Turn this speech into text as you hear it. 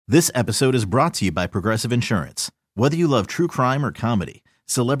This episode is brought to you by Progressive Insurance. Whether you love true crime or comedy,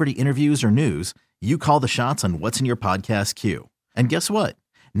 celebrity interviews or news, you call the shots on what's in your podcast queue. And guess what?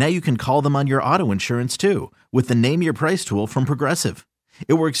 Now you can call them on your auto insurance too with the Name Your Price tool from Progressive.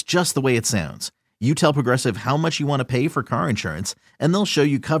 It works just the way it sounds. You tell Progressive how much you want to pay for car insurance, and they'll show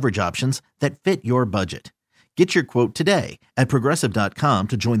you coverage options that fit your budget. Get your quote today at Progressive.com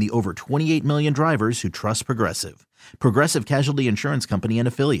to join the over 28 million drivers who trust Progressive. Progressive Casualty Insurance Company and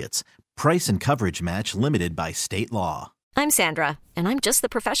Affiliates. Price and coverage match limited by state law. I'm Sandra, and I'm just the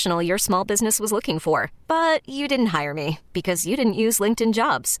professional your small business was looking for. But you didn't hire me because you didn't use LinkedIn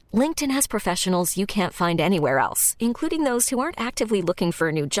Jobs. LinkedIn has professionals you can't find anywhere else, including those who aren't actively looking for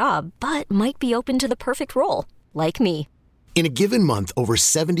a new job, but might be open to the perfect role, like me. In a given month, over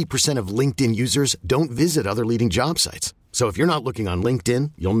 70% of LinkedIn users don't visit other leading job sites. So if you're not looking on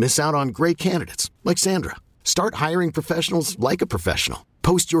LinkedIn, you'll miss out on great candidates like Sandra. Start hiring professionals like a professional.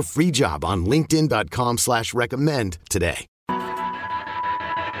 Post your free job on linkedin.com/recommend today. Kane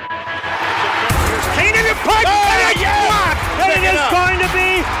in the pipe, and it's blocked, and it is going to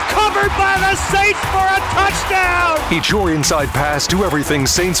be covered by the Saints for a touchdown. It's your inside pass to everything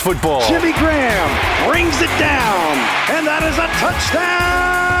Saints football. Jimmy Graham brings it down, and that is a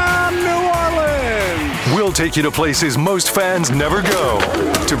touchdown, New Orleans. We'll take you to places most fans never go.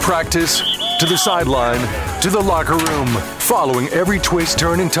 To practice, to the sideline, to the locker room, following every twist,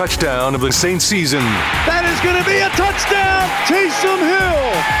 turn, and touchdown of the Saints season. That is going to be a touchdown, Taysom Hill,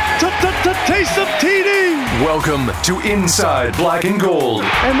 Taysom TD. Welcome to Inside Black and Gold.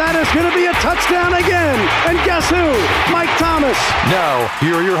 And that is going to be a touchdown again. And guess who? Mike Thomas. Now,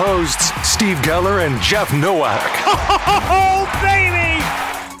 here are your hosts, Steve Geller and Jeff Nowak. Oh, baby!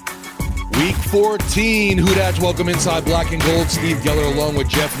 Week 14, Hoodats, welcome inside Black and Gold. Steve Geller along with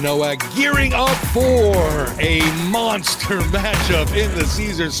Jeff Nowak, gearing up for a monster matchup in the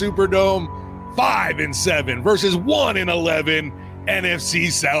Caesars Superdome. 5-7 versus 1-11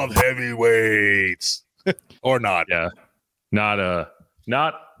 NFC South heavyweights. Or not. Yeah. Not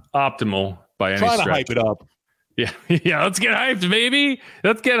optimal by any stretch. Trying to hype it up. Yeah. Yeah, let's get hyped, baby.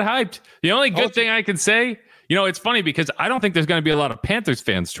 Let's get hyped. The only good thing I can say, it's funny because I don't think there's going to be a lot of Panthers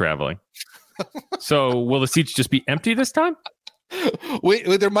fans traveling. So will the seats just be empty this time? Wait,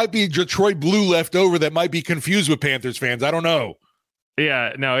 there might be Detroit Blue left over that might be confused with Panthers fans. I don't know.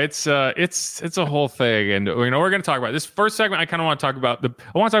 Yeah, no, it's a whole thing, and we're going to talk about this first segment. I kind of want to talk about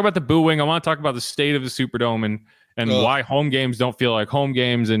the booing. I want to talk about the state of the Superdome and why home games don't feel like home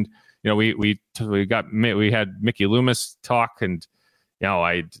games. And we had Mickey Loomis talk, and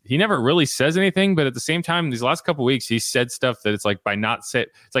he never really says anything, but at the same time, these last couple of weeks, he said stuff that it's like by not say,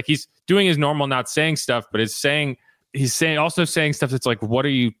 it's like he's doing his normal not saying stuff, but he's saying stuff that's like, what are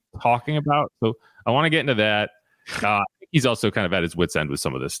you talking about? So I want to get into that. He's also kind of at his wit's end with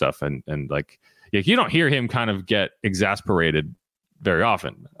some of this stuff, and like, you don't hear him kind of get exasperated very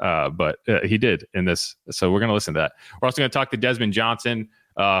often, but he did in this. So we're going to listen to that. We're also going to talk to Desmond Johnson,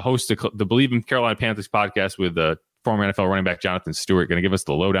 host of the Believe in Carolina Panthers podcast with former NFL running back Jonathan Stewart, going to give us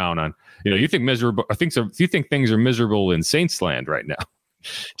the lowdown on, you think things are miserable in Saints land right now.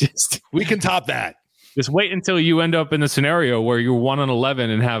 We can top that. Just wait until you end up in the scenario where you're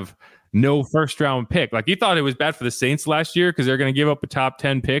 1-11 and have no first round pick. Like, you thought it was bad for the Saints last year because they're going to give up a top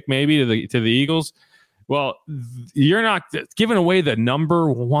 10 pick maybe to the Eagles. Well, you're not giving away the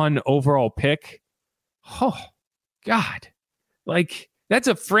number 1 overall pick. Oh God. Like, that's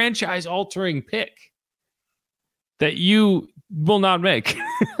a franchise altering pick that you will not make.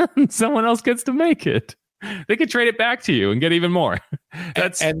 Someone else gets to make it. They could trade it back to you and get even more.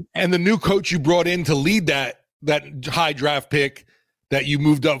 That's and the new coach you brought in to lead that high draft pick that you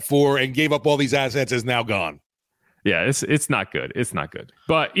moved up for and gave up all these assets is now gone. Yeah, it's not good. It's not good.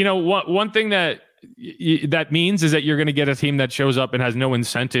 But one thing that means is that you're going to get a team that shows up and has no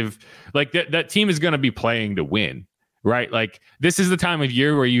incentive. Like that team is going to be playing to win, right? Like, this is the time of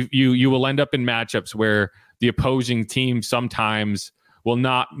year where you will end up in matchups where the opposing team sometimes will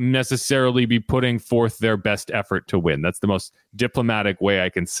not necessarily be putting forth their best effort to win. That's the most diplomatic way I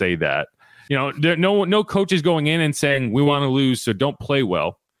can say that. No coach is going in and saying we want to lose, so don't play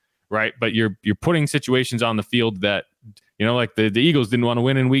well, right? But you're putting situations on the field that, like the Eagles didn't want to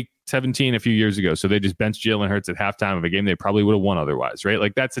win in week 17 a few years ago, so they just benched Jalen Hurts at halftime of a game they probably would have won otherwise, right?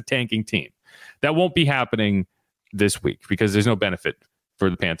 Like, that's a tanking team. That won't be happening this week because there's no benefit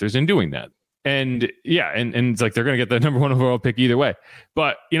for the Panthers in doing that. And yeah, and it's like they're going to get the number 1 overall pick either way.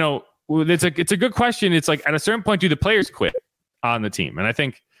 But, it's a good question. It's like, at a certain point, do the players quit on the team? And I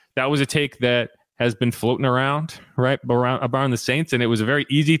think that was a take that has been floating around, right, around the Saints, and it was a very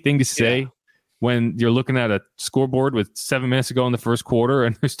easy thing to say when you're looking at a scoreboard with 7 minutes to go in the first quarter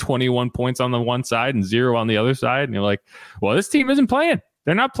and there's 21 points on the one side and 0 on the other side. And you're like, well, this team isn't playing.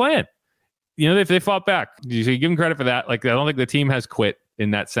 They're not playing. If they fought back, you give them credit for that. Like, I don't think the team has quit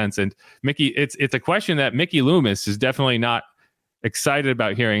in that sense. And Mickey, it's a question that Mickey Loomis is definitely not excited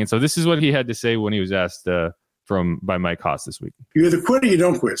about hearing. And so this is what he had to say when he was asked by Mike Haas this week. You either quit or you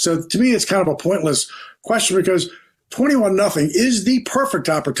don't quit. So to me, it's kind of a pointless question because 21-0 is the perfect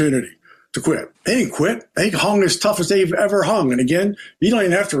opportunity to quit. They didn't quit. They hung as tough as they've ever hung. And again, you don't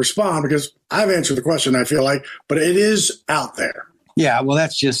even have to respond because I've answered the question, I feel like, but it is out there. Yeah, well,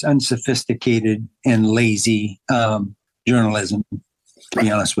 that's just unsophisticated and lazy journalism, to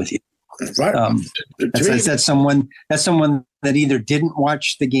be honest with you. Right. That's someone that either didn't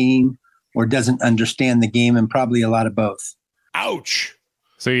watch the game or doesn't understand the game, and probably a lot of both. Ouch.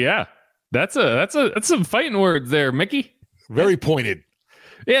 So yeah, that's some fighting words there, Mickey. Very pointed.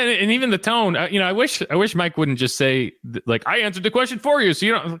 Yeah, and even the tone. I wish Mike wouldn't just say like, I answered the question for you, so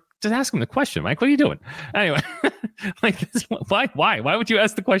you don't just ask him the question. Mike, what are you doing? Anyway, like, why would you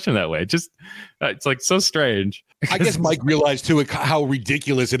ask the question that way? Just it's like so strange. I guess Mike realized too how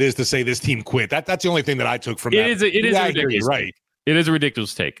ridiculous it is to say this team quit. That's the only thing that I took from that. It is ridiculous, right? It is a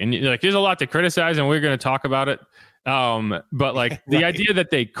ridiculous take, and like there's a lot to criticize, and we're going to talk about it. But like the idea that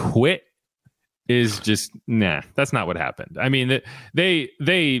they quit is just that's not what happened. I mean,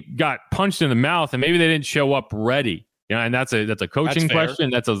 they got punched in the mouth, and maybe they didn't show up ready. And that's a coaching question.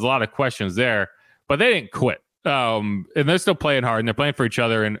 That's a lot of questions there, but they didn't quit. And they're still playing hard, and they're playing for each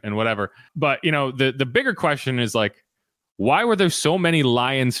other and whatever. But the bigger question is like, why were there so many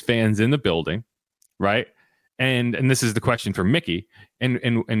Lions fans in the building, right? And this is the question for Mickey.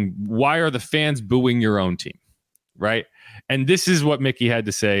 And why are the fans booing your own team, right? And this is what Mickey had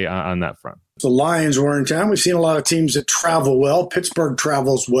to say on that front. The Lions were in town. We've seen a lot of teams that travel well. Pittsburgh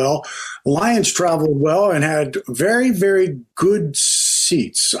travels well. Lions traveled well and had very, very good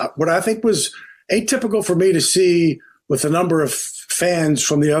seats. What I think was atypical for me to see with the number of fans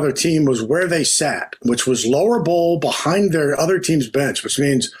from the other team was where they sat, which was lower bowl behind their other team's bench, which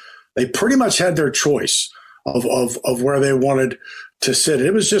means they pretty much had their choice of where they wanted to sit.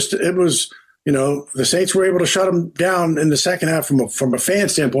 It was the Saints were able to shut them down in the second half from a fan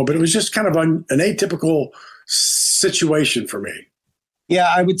standpoint, but it was just kind of an atypical situation for me.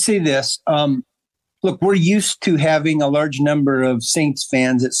 Yeah, I would say this. Look, we're used to having a large number of Saints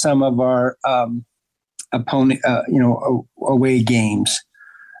fans at some of our away games.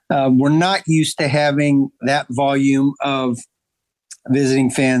 We're not used to having that volume of visiting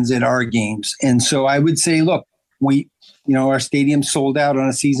fans at our games. And so I would say, look, our stadium sold out on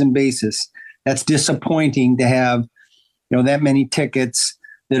a season basis. That's disappointing to have, that many tickets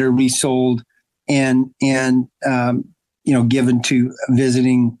that are resold and given to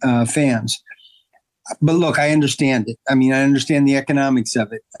visiting fans. But look, I understand it. I mean, I understand the economics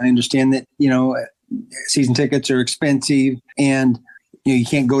of it. I understand that, season tickets are expensive and you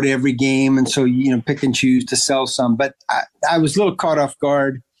can't go to every game. And so, pick and choose to sell some. But I was a little caught off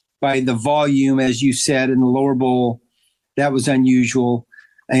guard by the volume, as you said, in the lower bowl. That was unusual.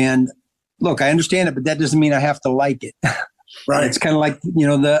 And look, I understand it, but that doesn't mean I have to like it. Right. It's kind of like,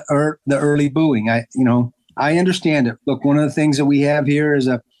 the early booing. I understand it. Look, one of the things that we have here is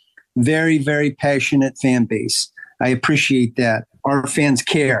a very, very passionate fan base. I appreciate that. Our fans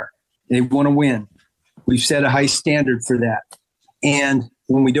care. They want to win. We've set a high standard for that. And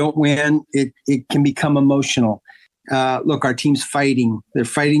when we don't win, it can become emotional. Look, our team's fighting. They're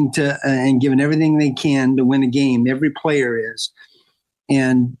fighting and giving everything they can to win a game. Every player is.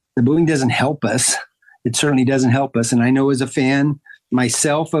 And the booing doesn't help us. It certainly doesn't help us. And I know as a fan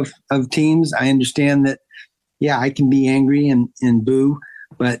myself of teams, I understand that, yeah, I can be angry and boo,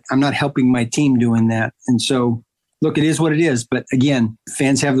 but I'm not helping my team doing that. And so, look, it is what it is. But again,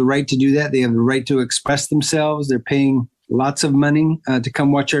 fans have the right to do that. They have the right to express themselves. They're paying lots of money to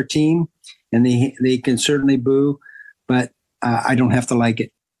come watch our team, and they can certainly boo, but I don't have to like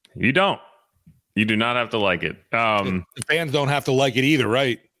it. You don't. You do not have to like it. The fans don't have to like it either,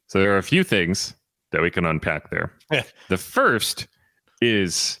 right? So there are a few things that we can unpack there. The first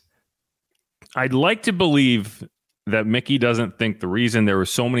is I'd like to believe that Mickey doesn't think the reason there were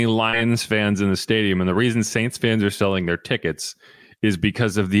so many Lions fans in the stadium and the reason Saints fans are selling their tickets is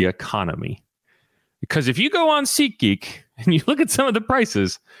because of the economy. Because if you go on SeatGeek and you look at some of the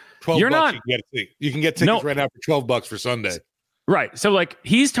prices, you can get tickets right now for $12 for Sunday. Right. So like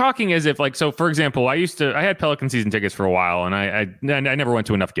he's talking as if like, so for example, I had Pelican season tickets for a while and I never went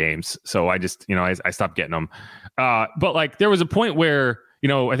to enough games. So I just, I stopped getting them. But like there was a point where,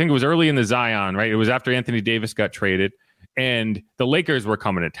 I think it was early in the Zion, right? It was after Anthony Davis got traded and the Lakers were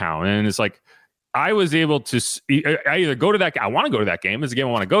coming to town. And it's like, I was able to, I either go to that, I want to go to that game. It's a game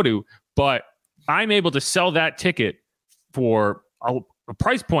I want to go to, but I'm able to sell that ticket for a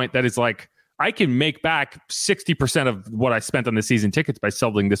price point that is like, I can make back 60% of what I spent on the season tickets by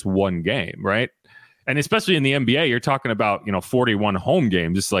selling this one game, right? And especially in the NBA, you're talking about, 41 home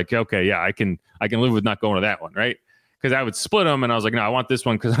games. It's like, okay, yeah, I can live with not going to that one, right? Because I would split them, and I was like, no, I want this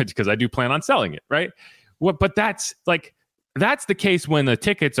one because I do plan on selling it, right? But that's the case when the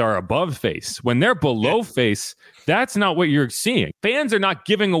tickets are above face. When they're below face, that's not what you're seeing. Fans are not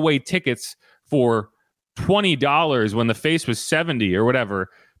giving away tickets for $20 when the face was $70 or whatever,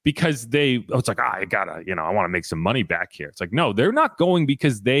 because it's like, I want to make some money back here. It's like, no, they're not going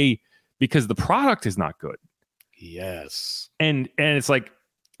because the product is not good. Yes. And it's like,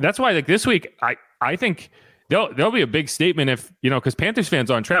 that's why like this week, I think there'll be a big statement if, because Panthers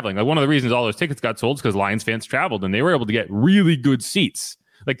fans aren't traveling. Like one of the reasons all those tickets got sold is because Lions fans traveled and they were able to get really good seats.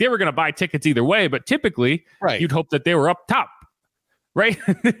 Like they were going to buy tickets either way, but typically you'd hope that they were up top. Right.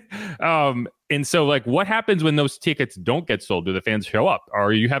 And so like what happens when those tickets don't get sold? Do the fans show up? Or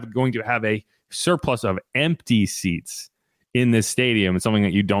are you going to have a surplus of empty seats in this stadium? It's something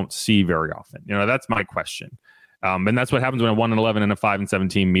that you don't see very often. That's my question. And that's what happens when a 1-11 and a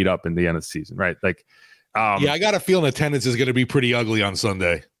 5-7 meet up in the end of the season. Right. Like, I got a feeling attendance is going to be pretty ugly on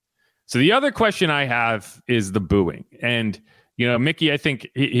Sunday. So the other question I have is the booing. And, Mickey, I think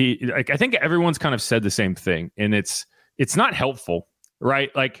I think everyone's kind of said the same thing, and it's not helpful.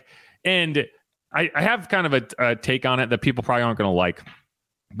 Right. Like, and I have kind of a take on it that people probably aren't going to like,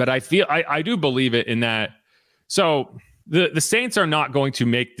 but I feel I do believe it in that. So the Saints are not going to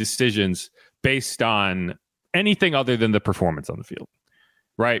make decisions based on anything other than the performance on the field.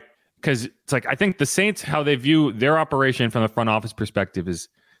 Right. Because it's like, I think the Saints, how they view their operation from the front office perspective is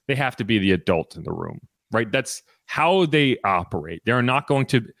they have to be the adult in the room. Right. That's how they operate. They're not going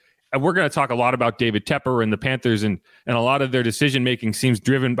to. And we're going to talk a lot about David Tepper and the Panthers, and a lot of their decision-making seems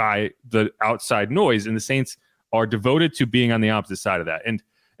driven by the outside noise, and the Saints are devoted to being on the opposite side of that.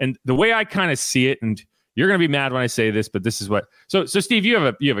 And the way I kind of see it, and you're going to be mad when I say this, but this is what. So Steve, you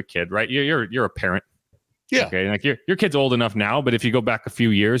have a kid, right? You're a parent. Yeah. Okay. Like your kid's old enough now, but if you go back a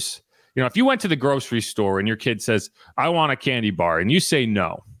few years, if you went to the grocery store and your kid says, I want a candy bar, and you say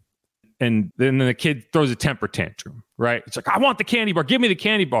no, and then the kid throws a temper tantrum, right? It's like, I want the candy bar. Give me the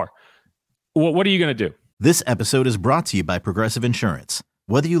candy bar. What are you going to do? This episode is brought to you by Progressive Insurance.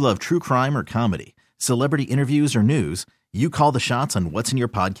 Whether you love true crime or comedy, celebrity interviews or news, you call the shots on what's in your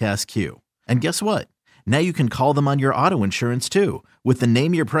podcast queue. And guess what? Now you can call them on your auto insurance too with the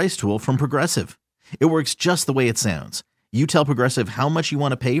Name Your Price tool from Progressive. It works just the way it sounds. You tell Progressive how much you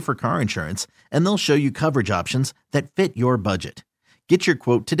want to pay for car insurance, and they'll show you coverage options that fit your budget. Get your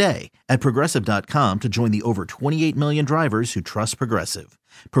quote today at Progressive.com to join the over 28 million drivers who trust Progressive.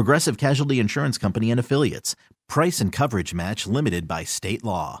 Progressive Casualty Insurance Company and Affiliates. Price and coverage match limited by state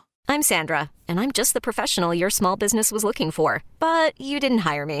law. I'm Sandra, and I'm just the professional your small business was looking for. But you didn't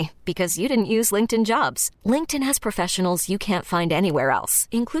hire me because you didn't use LinkedIn Jobs. LinkedIn has professionals you can't find anywhere else,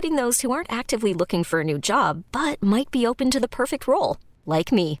 including those who aren't actively looking for a new job, but might be open to the perfect role,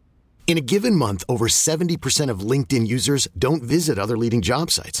 like me. In a given month, over 70% of LinkedIn users don't visit other leading job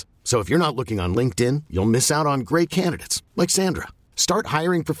sites. So if you're not looking on LinkedIn, you'll miss out on great candidates like Sandra. Start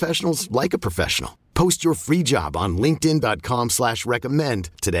hiring professionals like a professional. Post your free job on linkedin.com/recommend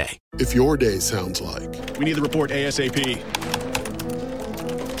today. If your day sounds like we need the report ASAP,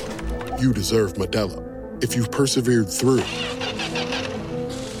 you deserve Modelo. If you've persevered through,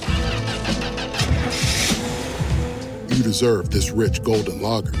 you deserve this rich golden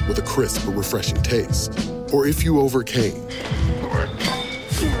lager with a crisp but refreshing taste. Or if you overcame.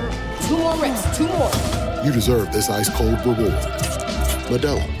 2 more reps, 2 more. You deserve this ice-cold reward.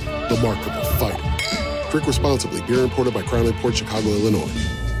 Modelo, the Remarkable Fighter. Drink responsibly. Beer imported by Crown Imports, Chicago, Illinois.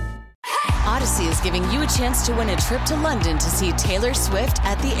 Odyssey is giving you a chance to win a trip to London to see Taylor Swift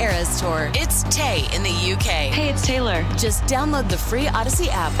at the Eras Tour. It's Tay in the UK. Hey, it's Taylor. Just download the free Odyssey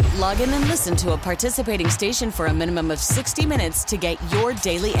app, log in and listen to a participating station for a minimum of 60 minutes to get your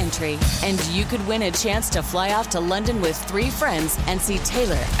daily entry. And you could win a chance to fly off to London with 3 friends and see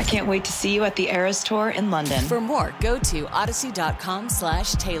Taylor. I can't wait to see you at the Eras Tour in London. For more, go to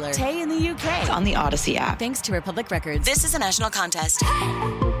odyssey.com/Taylor. Tay in the UK. It's on the Odyssey app. Thanks to Republic Records. This is a national contest.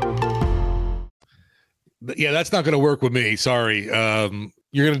 Yeah, that's not going to work with me. Sorry. You're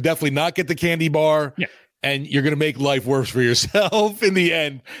going to definitely not get the candy bar, and you're going to make life worse for yourself in the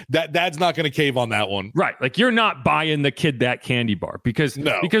end. That's not going to cave on that one. Right. Like you're not buying the kid that candy bar because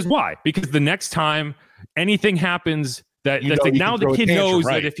why? Because the next time anything happens that now the kid knows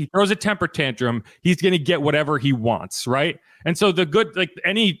that if he throws a temper tantrum, he's going to get whatever he wants. Right. And so the good, like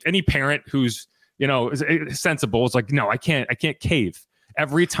any parent who's it's sensible. It's like, no, I can't cave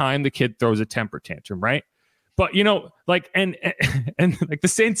every time the kid throws a temper tantrum, right? But like, and like the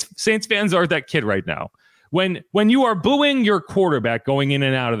Saints fans are that kid right now. When you are booing your quarterback going in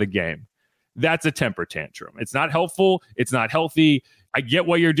and out of the game, that's a temper tantrum. It's not helpful. It's not healthy. I get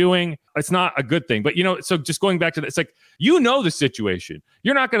what you're doing. It's not a good thing. But, so just going back to that, it's like, the situation.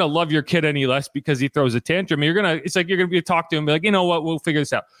 You're not going to love your kid any less because he throws a tantrum. It's like you're going to be talk to him, be like, you know what, we'll figure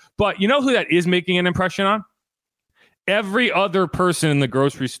this out. But you know who that is making an impression on? Every other person in the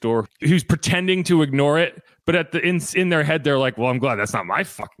grocery store who's pretending to ignore it, but in their head, they're like, well, I'm glad that's not my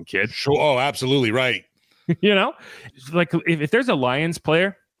fucking kid. Sure. Oh, absolutely right. Like if there's a Lions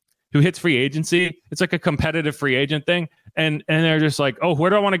player who hits free agency, it's like a competitive free agent thing. And they're just like, oh, where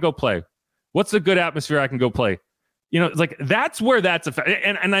do I want to go play? What's the good atmosphere I can go play? It's like, that's where that's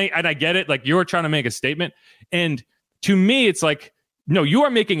and I get it. Like, you're trying to make a statement. And to me, it's like, no, you are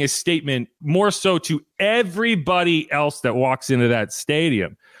making a statement more so to everybody else that walks into that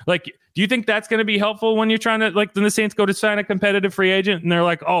stadium. Like, do you think that's going to be helpful when you're trying to, like, when the Saints go to sign a competitive free agent and they're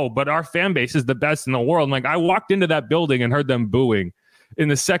like, oh, but our fan base is the best in the world. And like, I walked into that building and heard them booing in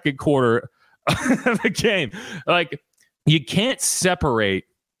the second quarter of the game. Like, you can't separate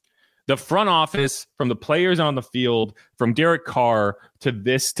the front office from the players on the field, from Derek Carr to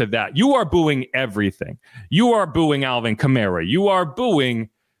this to that. You are booing everything. You are booing Alvin Kamara. You are booing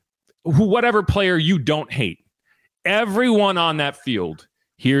whatever player you don't hate. Everyone on that field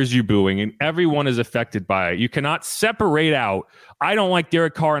hears you booing, and everyone is affected by it. You cannot separate out, I don't like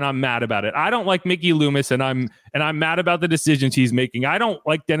Derek Carr and I'm mad about it. I don't like Mickey Loomis and I'm mad about the decisions he's making. I don't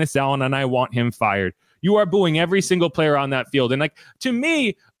like Dennis Allen and I want him fired. You are booing every single player on that field. And like, to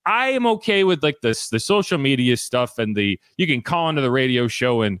me, I am okay with like the social media stuff and you can call into the radio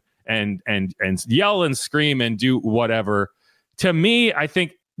show and yell and scream and do whatever. To me, I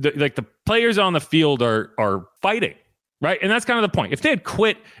think the players on the field are fighting, right? And that's kind of the point. If they had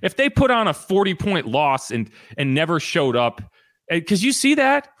quit, if they put on a 40-point loss and never showed up, because you see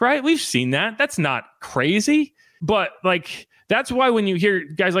that, right? We've seen that. That's not crazy, but like, that's why when you hear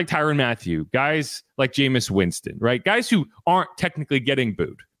guys like Tyrann Mathieu, guys like Jameis Winston, right? Guys who aren't technically getting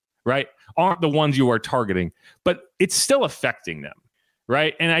booed, right? Aren't the ones you are targeting, but it's still affecting them,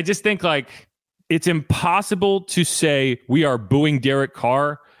 right? And I just think like it's impossible to say we are booing Derek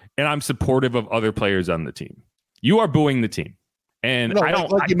Carr and I'm supportive of other players on the team. You are booing the team. And I'm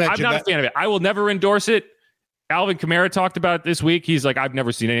not a fan of it. I will never endorse it. Alvin Kamara talked about it this week. He's like, I've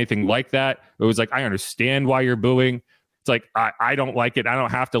never seen anything like that. It was like, I understand why you're booing. It's like, I don't like it. I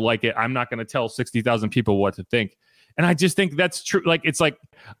don't have to like it. I'm not going to tell 60,000 people what to think. And I just think that's true. Like, it's like,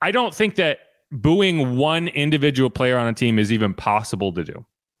 I don't think that booing one individual player on a team is even possible to do.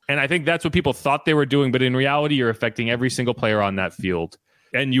 And I think that's what people thought they were doing. But in reality, you're affecting every single player on that field.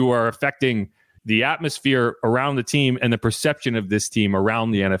 And you are affecting the atmosphere around the team and the perception of this team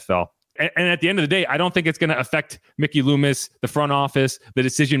around the NFL. And at the end of the day, I don't think it's going to affect Mickey Loomis, the front office, the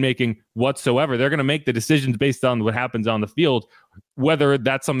decision-making whatsoever. They're going to make the decisions based on what happens on the field, whether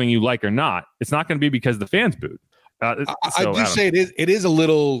that's something you like or not. It's not going to be because the fans booed. I do say it is a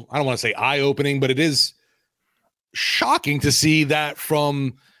little, I don't want to say eye-opening, but it is shocking to see that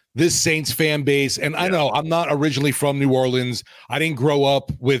from this Saints fan base. And I know I'm not originally from New Orleans. I didn't grow up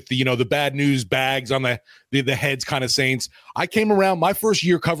with the bad news bags on the heads kind of Saints. I came around my first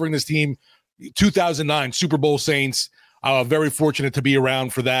year covering this team, 2009 Super Bowl Saints. Very fortunate to be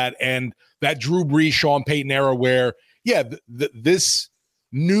around for that. And that Drew Brees, Sean Payton era where, this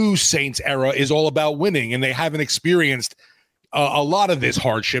new Saints era is all about winning, and they haven't experienced a lot of this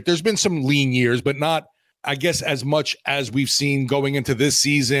hardship. There's been some lean years, but not, I guess, as much as we've seen going into this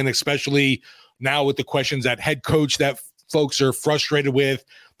season, especially now with the questions at head coach that folks are frustrated with,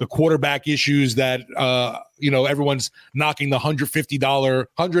 the quarterback issues that, everyone's knocking the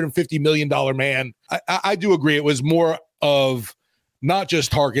 $150 million man. I do agree. It was more of not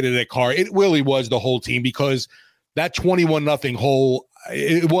just targeted at Carr. It really was the whole team, because that 21-0 hole,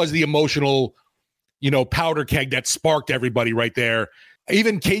 it was the emotional, powder keg that sparked everybody right there.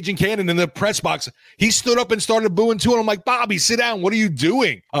 Even Cajun Cannon in the press box, he stood up and started booing too. And I'm like, Bobby, sit down. What are you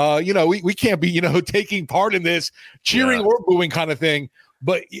doing? We can't be, taking part in this cheering or booing kind of thing.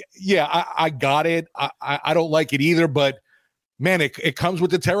 But I got it. I don't like it either. But man, it comes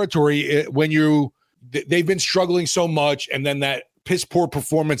with the territory when they've been struggling so much. And then that piss poor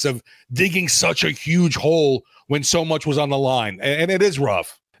performance of digging such a huge hole when so much was on the line. And it is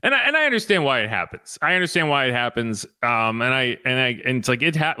rough. And I understand why it happens. And it's like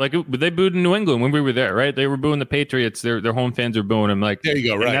they booed in New England when we were there, right? They were booing the Patriots. Their home fans are booing them. Like, there you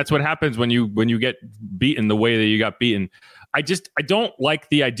go, right? And that's what happens when you get beaten the way that you got beaten. I don't like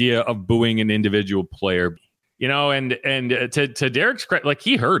the idea of booing an individual player, and to Derek's credit, like,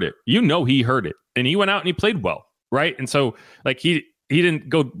 he heard it, he heard it, and he went out and he played well. Right. And so, like, he didn't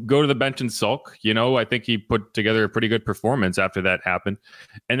go to the bench and sulk. I think he put together a pretty good performance after that happened.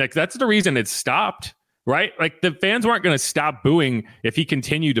 And like, that's the reason it stopped. Right. Like, the fans weren't going to stop booing if he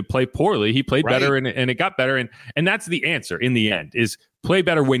continued to play poorly. He played better and it got better. And that's the answer in the end, is play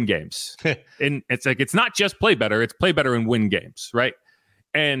better, win games. And it's like, it's not just play better, it's play better and win games. Right.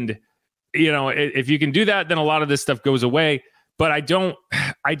 And, if you can do that, then a lot of this stuff goes away. But I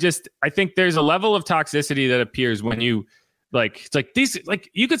think there's a level of toxicity that appears when you, like, it's like these, like,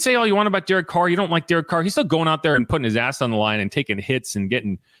 you could say all you want about Derek Carr. You don't like Derek Carr. He's still going out there and putting his ass on the line and taking hits and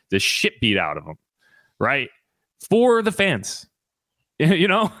getting the shit beat out of him. Right. For the fans, and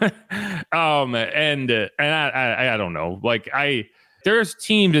I don't know, like, there's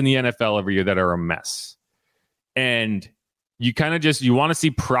teams in the NFL every year that are a mess, and you kind of you want to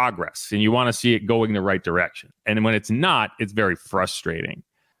see progress and you want to see it going the right direction. And when it's not, it's very frustrating.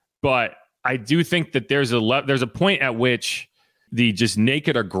 But I do think that there's a point at which the just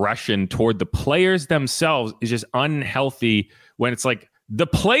naked aggression toward the players themselves is just unhealthy, when it's like the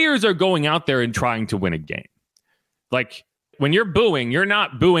players are going out there and trying to win a game. Like, when you're booing, you're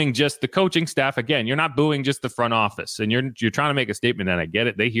not booing just the coaching staff. Again, you're not booing just the front office, and you're trying to make a statement, and I get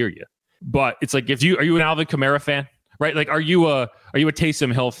it. They hear you. But it's like, are you an Alvin Kamara fan? Right? Like, are you a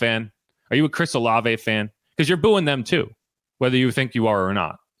Taysom Hill fan? Are you a Chris Olave fan? Because you're booing them too, whether you think you are or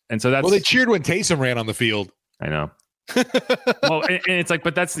not. And so that's, well, they cheered when Taysom ran on the field. I know. Well, and it's like,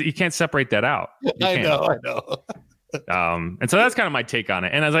 but you can't separate that out. I know. And so that's kind of my take on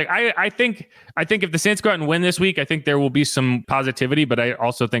it. And I was like, I think if the Saints go out and win this week, I think there will be some positivity, but I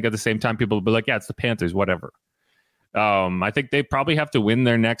also think at the same time, people will be like, yeah, it's the Panthers, whatever. I think they probably have to win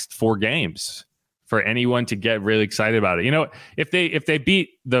their next 4 games for anyone to get really excited about it. If they beat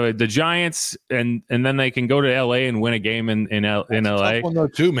the Giants and then they can go to LA and win a game in LA. Tough one though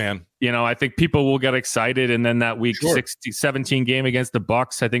too, man. I think people will get excited, and then that week 17 game against the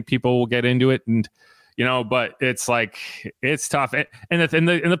Bucs, I think people will get into it, and but it's like, it's tough, and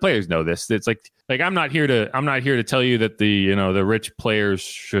the players know this. It's like I'm not here to tell you that the rich players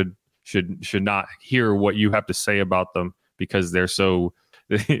should not hear what you have to say about them because they're so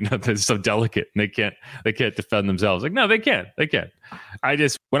they're so delicate and they can't defend themselves. Like, no, they can.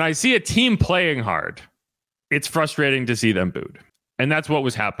 When I see a team playing hard, it's frustrating to see them booed, and that's what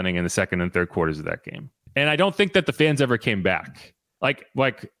was happening in the second and third quarters of that game. And I don't think that the fans ever came back. I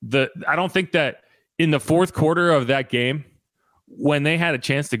don't think that in the fourth quarter of that game, when they had a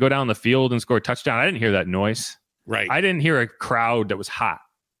chance to go down the field and score a touchdown, I didn't hear that noise. Right. I didn't hear a crowd that was hot,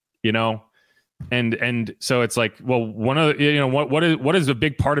 and so it's like, well, one of the, what is a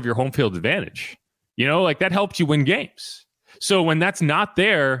big part of your home field advantage? Like, that helps you win games. So when that's not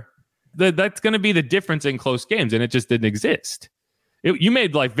there, that's going to be the difference in close games, and it just didn't exist. You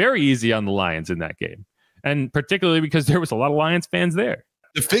made life very easy on the Lions in that game, and particularly because there was a lot of Lions fans there.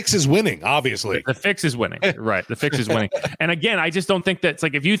 The fix is winning, obviously. The fix is winning, right? The fix is winning. And again, I just don't think that it's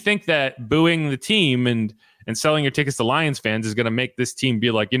like, if you think that booing the team and selling your tickets to Lions fans is going to make this team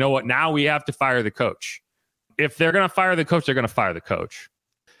be like, you know what, now we have to fire the coach. If they're going to fire the coach, they're going to fire the coach.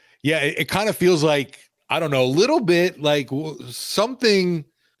 Yeah, it kind of feels like, I don't know, a little bit like something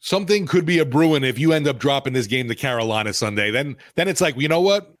could be a brewing if you end up dropping this game to Carolina Sunday. Then it's like, you know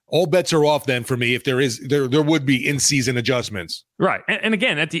what? All bets are off then for me if there would be in-season adjustments. Right. And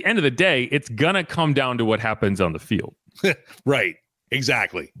again, at the end of the day, it's going to come down to what happens on the field. Right.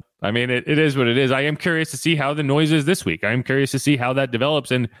 Exactly. I mean, it is what it is. I am curious to see how the noise is this week. I am curious to see how that develops,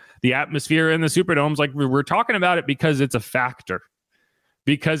 and the atmosphere in the Superdomes. Like, we're talking about it because it's a factor,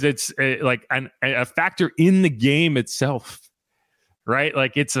 because it's a factor in the game itself, right?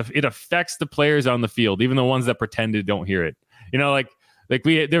 Like, it affects the players on the field, even the ones that pretended don't hear it.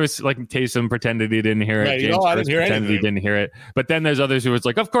 There was like Taysom pretended he didn't hear it. Right, James I didn't hear pretended anything. he didn't hear it. But then there's others who was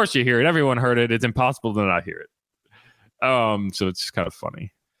like, of course you hear it. Everyone heard it. It's impossible to not hear it. So it's kind of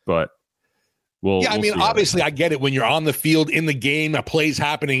funny, but we'll obviously I get it when you're on the field in the game, a play's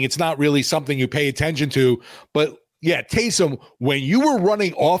happening. It's not really something you pay attention to, but yeah, Taysom, when you were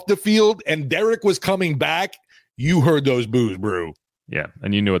running off the field and Derek was coming back, you heard those boos, brew. Yeah.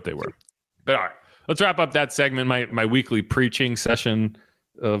 And you knew what they were. But all right, let's wrap up that segment. My weekly preaching session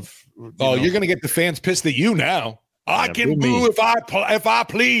of, you're going to get the fans pissed at you now. I can boo if I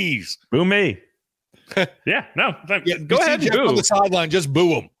please. Boo me. Yeah, no. Go ahead and boo. On the sideline, just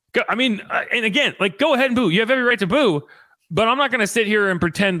boo him. And again, like, go ahead and boo. You have every right to boo, but I'm not going to sit here and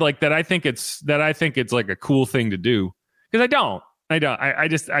pretend like that. I think it's like a cool thing to do, because I don't. I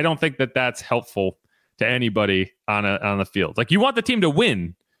don't think that that's helpful to anybody on the field. Like, you want the team to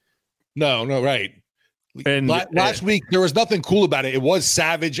win. No, right. And last week there was nothing cool about it. It was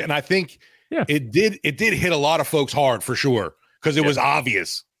savage, and I think it did hit a lot of folks hard for sure because it was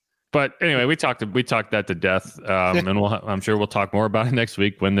obvious. But anyway, we talked that to death, and I'm sure we'll talk more about it next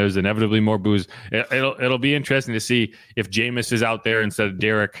week when there's inevitably more booze. It'll be interesting to see if Jameis is out there instead of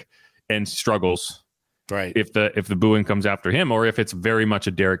Derek and struggles. Right. If the booing comes after him, or if it's very much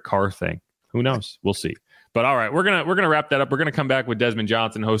a Derek Carr thing. Who knows? We'll see. But all right, we're gonna wrap that up. We're gonna come back with Desmond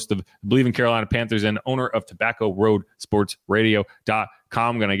Johnson, host of Believe in Carolina Panthers and owner of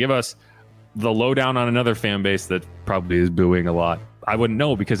TobaccoRoadSportsRadio.com. Gonna give us the lowdown on another fan base that probably is booing a lot. I wouldn't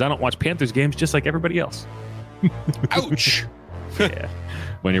know because I don't watch Panthers games just like everybody else. Ouch. Yeah.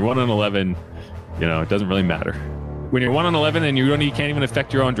 When you're 1-11, it doesn't really matter. When you're 1-11 and you can't even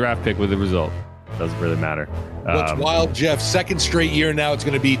affect your own draft pick with the result, it doesn't really matter. What's wild, Jeff? Second straight year now, it's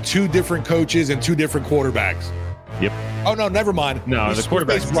going to be 2 different coaches and 2 different quarterbacks. Yep. Oh no, never mind. No, the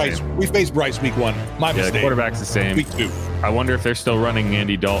quarterback's Bryce. We faced Bryce week 1. My mistake. The quarterback's the same. Week 2. I wonder if they're still running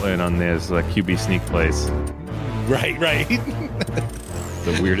Andy Dalton on this QB sneak plays. Right.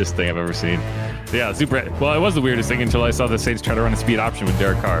 The weirdest thing I've ever seen. Yeah, super. Well, it was the weirdest thing until I saw the Saints try to run a speed option with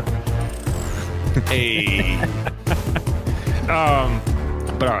Derek Carr. Hey.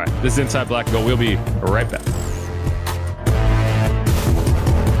 But all right, this is Inside Black and Gold. We'll be right back.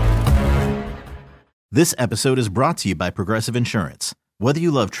 This episode is brought to you by Progressive Insurance. Whether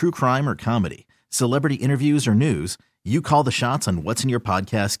you love true crime or comedy, celebrity interviews or news, you call the shots on what's in your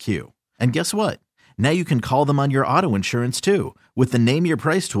podcast queue. And guess what? Now you can call them on your auto insurance too with the Name Your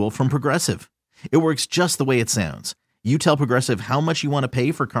Price tool from Progressive. It works just the way it sounds. You tell Progressive how much you want to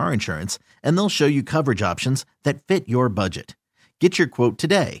pay for car insurance, and they'll show you coverage options that fit your budget. Get your quote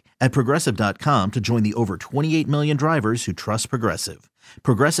today at Progressive.com to join the over 28 million drivers who trust Progressive.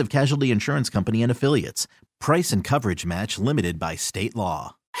 Progressive Casualty Insurance Company and Affiliates. Price and coverage match limited by state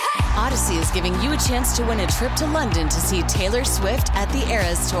law. Odyssey is giving you a chance to win a trip to London to see Taylor Swift at the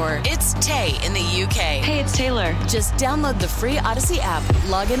Eras Tour. It's Tay in the UK. Hey, it's Taylor. Just download the free Odyssey app,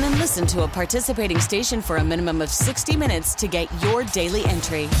 log in and listen to a participating station for a minimum of 60 minutes to get your daily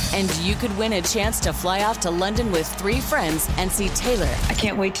entry. And you could win a chance to fly off to London with 3 friends and see Taylor. I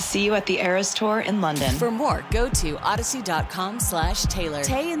can't wait to see you at the Eras Tour in London. For more, go to odyssey.com/Taylor.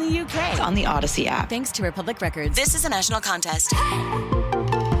 Tay in the UK. It's on the Odyssey app. Thanks to Republic Records. This is a national contest.